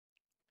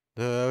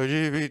The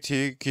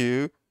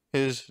LGBTQ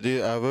is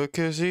the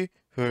advocacy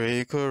for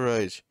equal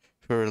rights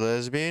for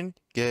lesbian,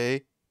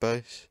 gay,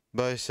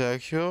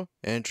 bisexual,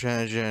 and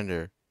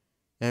transgender.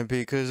 And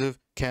because of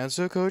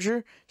cancel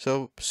culture,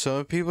 so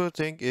some people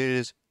think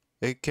it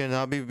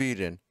cannot be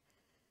beaten.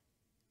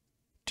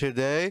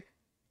 Today,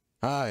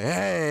 I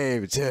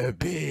aim to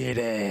beat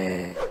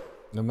it.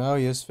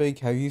 Namal, yes, fake.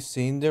 Have you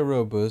seen the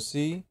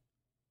Robussy?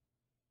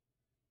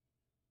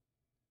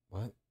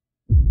 What?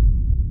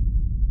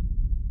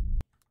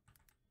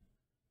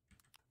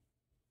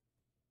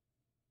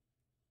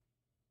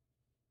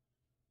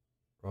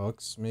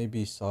 Rocks may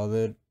be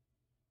solid,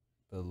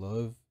 but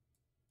love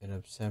and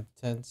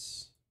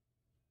acceptance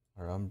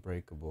are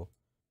unbreakable.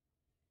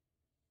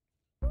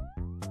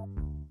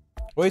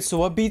 Wait, so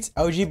what beats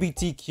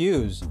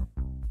LGBTQs?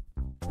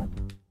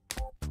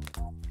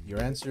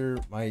 Your answer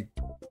might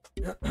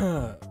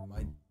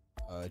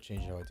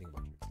change how I think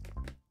about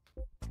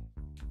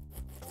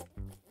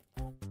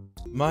you.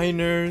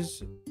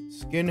 Minors,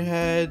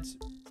 skinheads,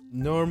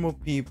 normal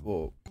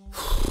people.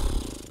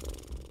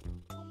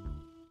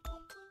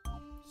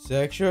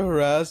 Sexual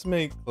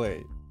harassment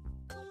claim.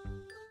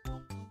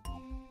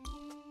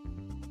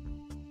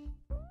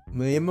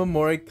 Name a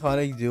more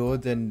iconic duo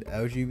than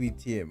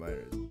LGBT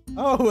minors.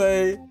 Oh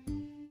wait,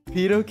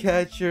 pedo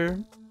catcher.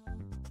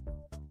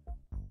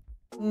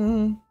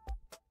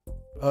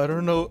 I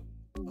don't know.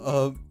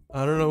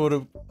 I don't know what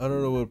to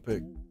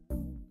pick.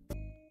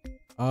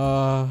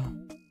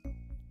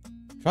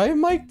 Try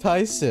Mike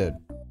Tyson.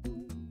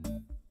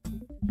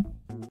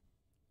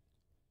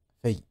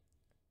 Hey.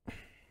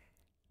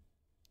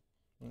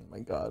 Oh my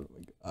god.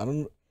 I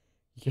don't.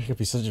 You're gonna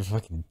be such a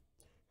fucking.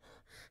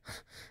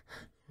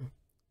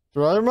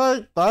 Try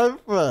Mike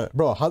Tyson.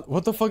 Bro,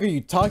 what the fuck are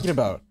you talking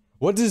about?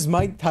 What does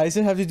Mike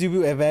Tyson have to do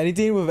with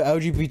anything with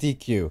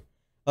LGBTQ?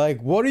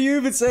 Like, what are you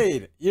even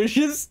saying? You're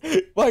just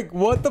like,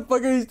 what the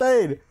fuck are you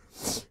saying?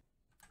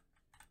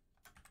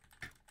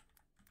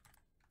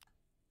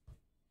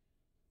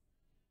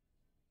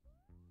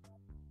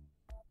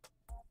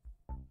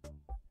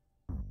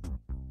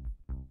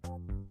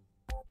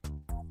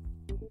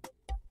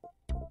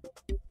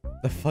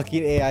 The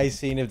fucking AI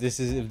scene, if this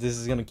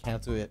is gonna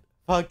cancel it.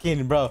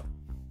 Fucking bro.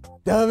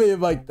 Damn it,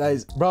 Mike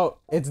Tyson. Bro,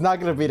 it's not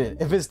gonna beat it.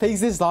 If it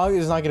takes this long,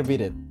 it's not gonna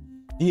beat it.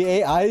 The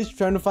AI is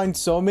trying to find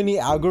so many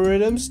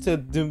algorithms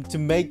to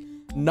make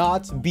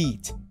not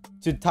beat.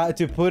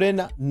 To put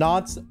in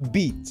not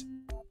beat.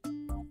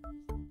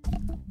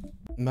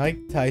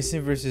 Mike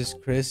Tyson versus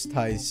Chris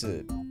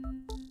Tyson.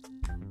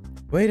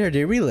 Wait, are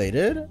they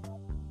related?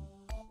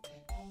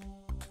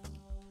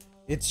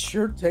 It's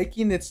sure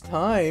taking its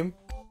time.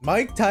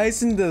 Mike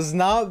Tyson does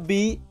not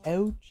beat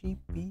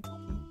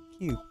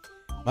LGBTQ.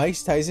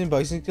 Mike Tyson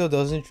boxing skill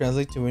doesn't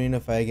translate to winning a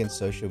fight against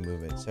social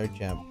movements. Our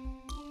champ.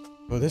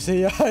 Oh, this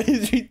AI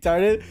is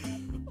retarded.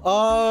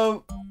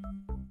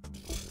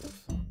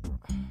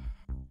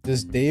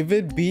 Does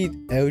David beat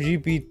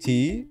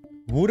LGBT?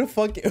 Who the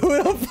fuck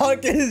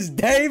is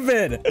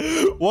David?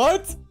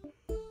 What?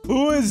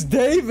 Who is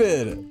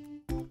David?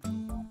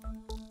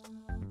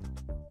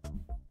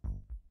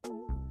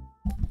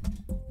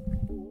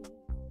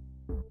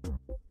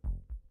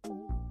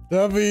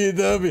 W.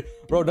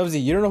 Bro,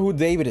 WZ, you don't know who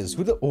David is.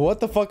 What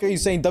the fuck are you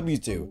saying W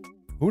to?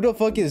 Who the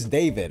fuck is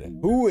David?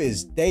 Who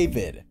is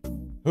David?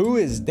 Who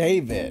is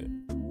David?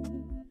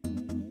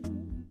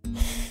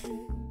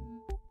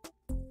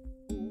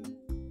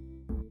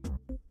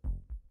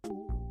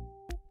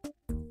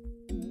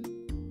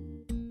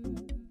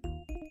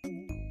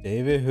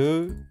 David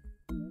who?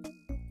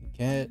 You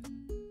can't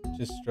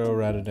just throw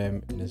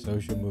Rotterdam in a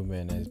social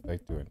movement and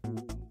expect to win.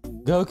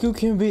 Goku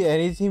can be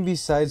anything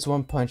besides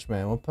One Punch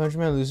Man. One Punch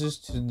Man loses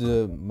to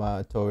the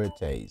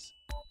Matorites.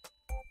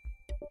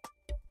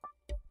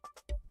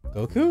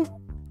 Goku?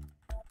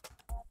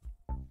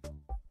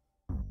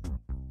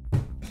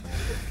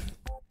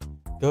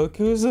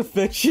 Goku is a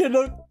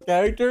fictional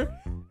character?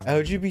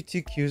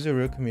 LGBTQ is a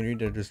real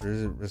community that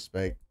deserves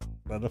respect,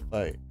 not a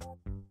fight.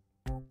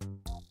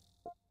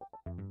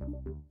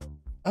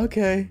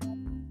 Okay.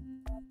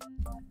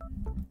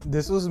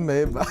 This was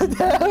made by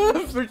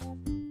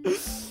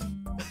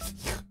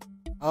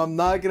I'm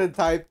not gonna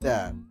type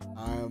that.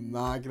 I am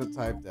not gonna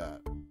type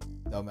that.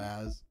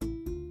 Dumbass.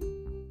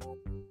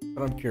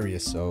 But I'm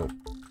curious, so.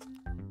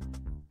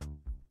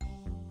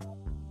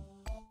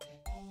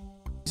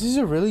 This is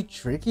a really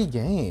tricky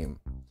game.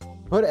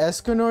 Put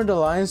Escanor the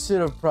Lion-Suit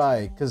of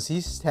Pride, because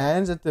he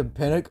stands at the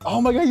pinnacle. Oh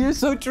my god, you're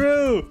so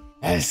true!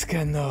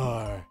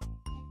 Escanor.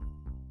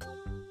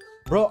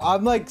 Bro,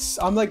 I'm like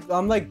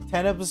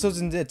 10 episodes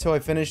until I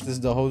finish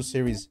the whole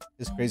series.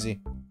 It's crazy.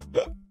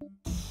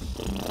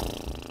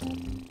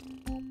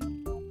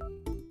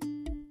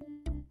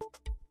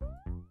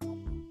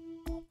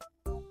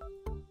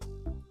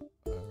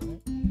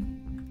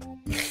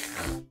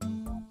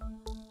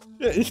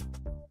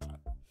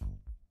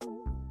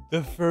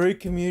 The furry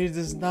community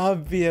does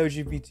not be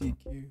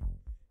LGBTQ.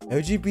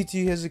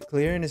 LGBT has a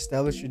clear and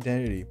established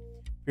identity.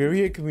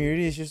 Furry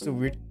community is just a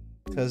weird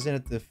cousin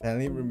at the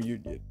family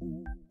reunion.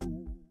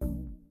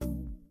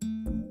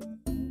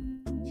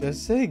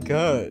 Just say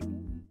good.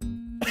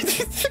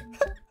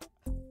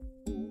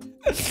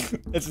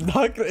 It's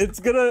not. It's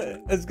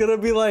gonna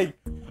be like,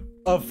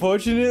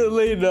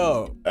 unfortunately,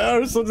 no,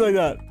 or something like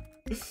that.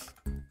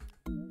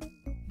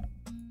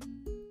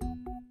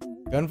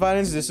 Gun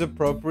violence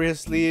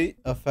disappropriately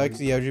affects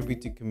the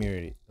LGBT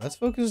community. Let's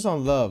focus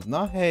on love,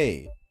 not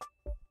hate.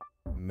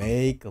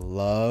 Make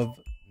love,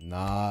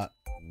 not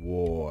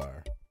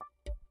war.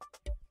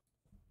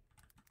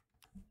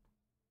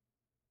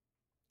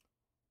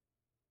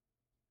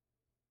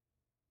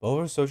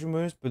 Both are social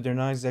movements, but they're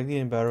not exactly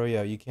in battle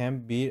royale. You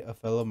can't beat a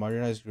fellow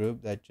marginalized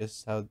group. That's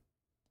just how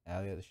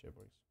the shit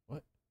works.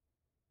 What?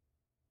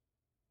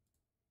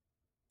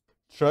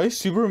 Try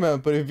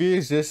Superman, but if he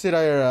existed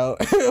IRL,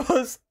 it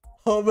was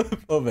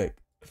homophobic.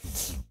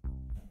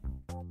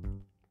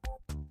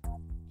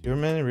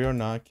 Superman in real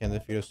not can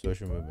defeat a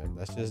social movement.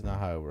 That's just not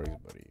how it works,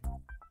 buddy.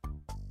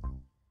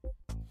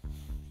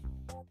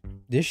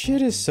 This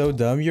shit is so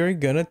dumb. You're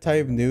gonna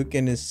type nuke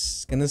and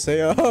it's gonna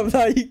say, oh,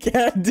 no, you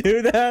can't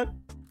do that.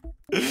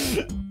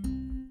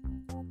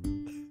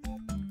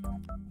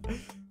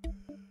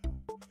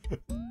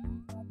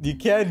 You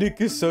can't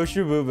nuke a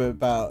social movement,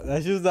 pal.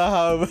 That's just not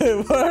how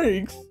it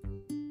works.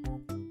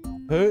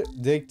 Put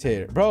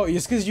dictator. Bro,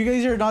 it's because you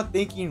guys are not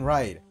thinking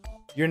right.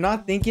 You're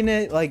not thinking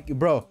it like,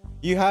 bro,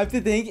 you have to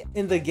think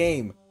in the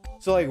game.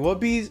 So like what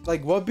beats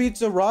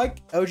a rock?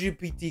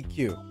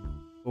 LGBTQ.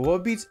 But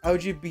what beats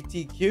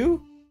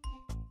LGBTQ?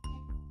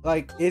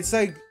 Like, it's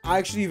like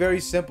actually very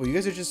simple. You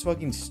guys are just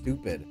fucking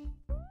stupid.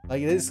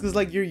 Like, it's because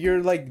like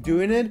you're like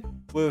doing it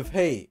with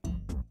hate.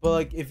 But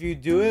like if you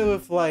do it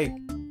with like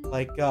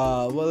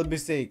well, let me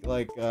see,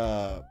 like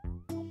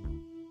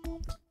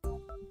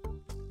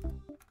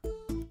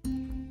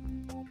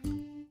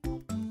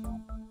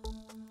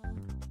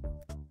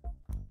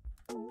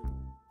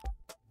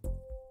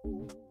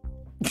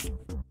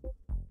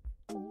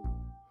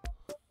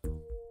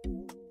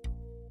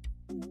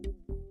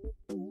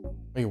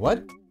wait,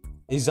 what?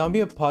 A zombie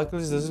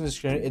apocalypse doesn't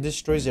discriminate. It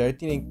destroys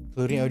everything,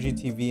 including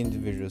LGTB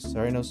individuals.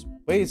 Sorry, no.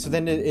 Wait, so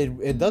then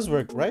it does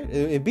work, right?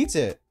 It beats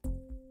it.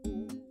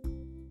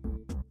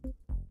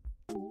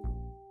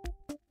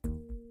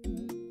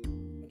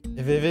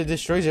 If it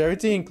destroys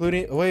everything,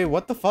 including... Wait,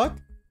 what the fuck?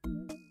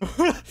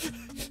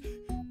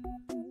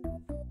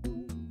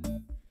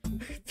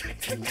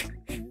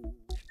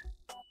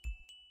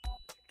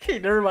 Okay,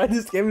 never mind.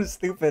 This game is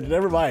stupid.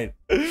 Never mind.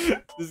 This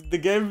is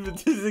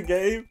a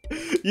game.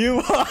 You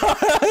won!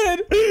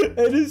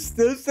 And it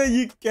still say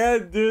you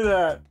can't do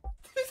that.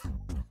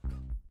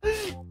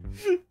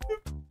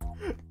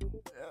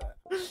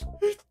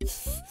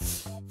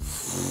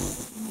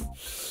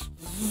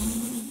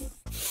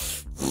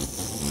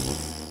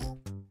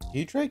 Can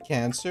you try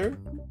cancer?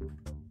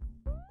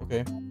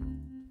 Okay.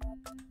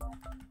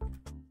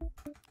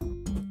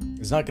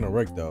 It's not gonna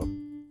work though.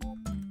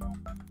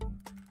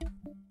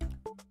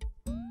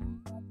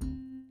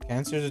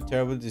 Cancer is a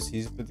terrible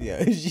disease, but the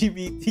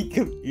LGBT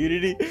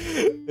community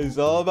is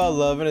all about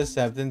love and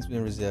acceptance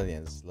and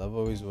resilience. Love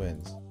always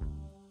wins.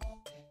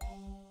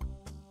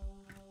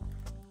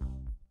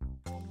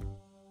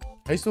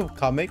 How you spell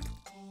comic?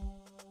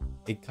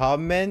 A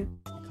comic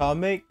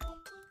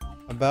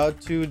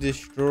about to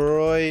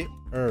destroy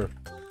Earth.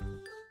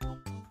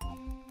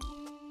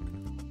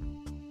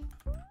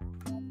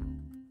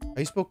 How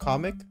you spell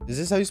comic? Is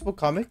this how you spell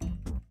comic?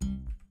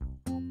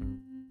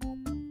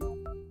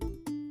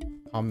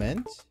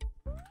 Comment?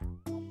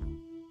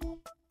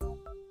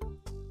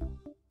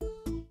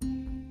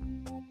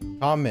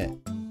 Comment.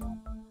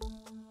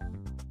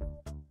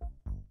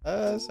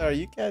 Sorry,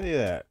 you can't do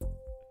that.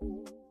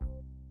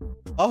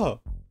 Oh.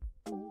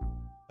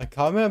 A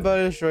comment about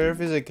a destroy Earth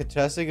is a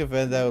catastrophic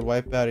event that would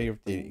wipe out Earth,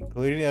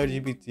 including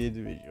LGBT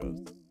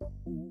individuals.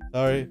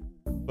 Sorry,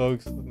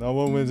 folks, no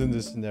one wins in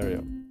this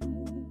scenario.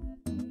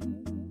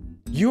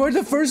 You are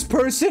the first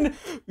person to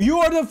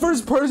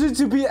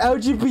be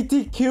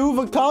LGBTQ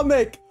with a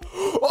comic.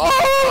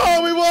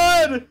 Oh, we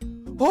won!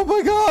 Oh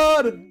my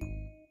god!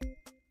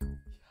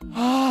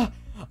 Ah,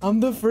 I'm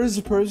the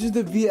first person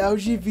to be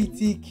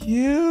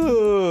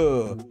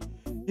LGBTQ.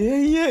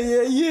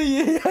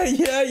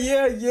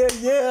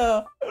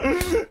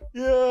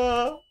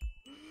 Yeah.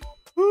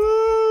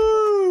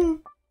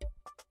 Woo!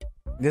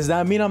 Does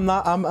that mean I'm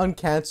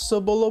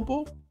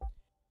uncancelable?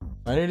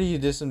 Finally, you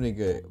did something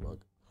good.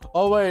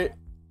 Oh wait.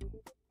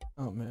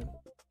 Oh man.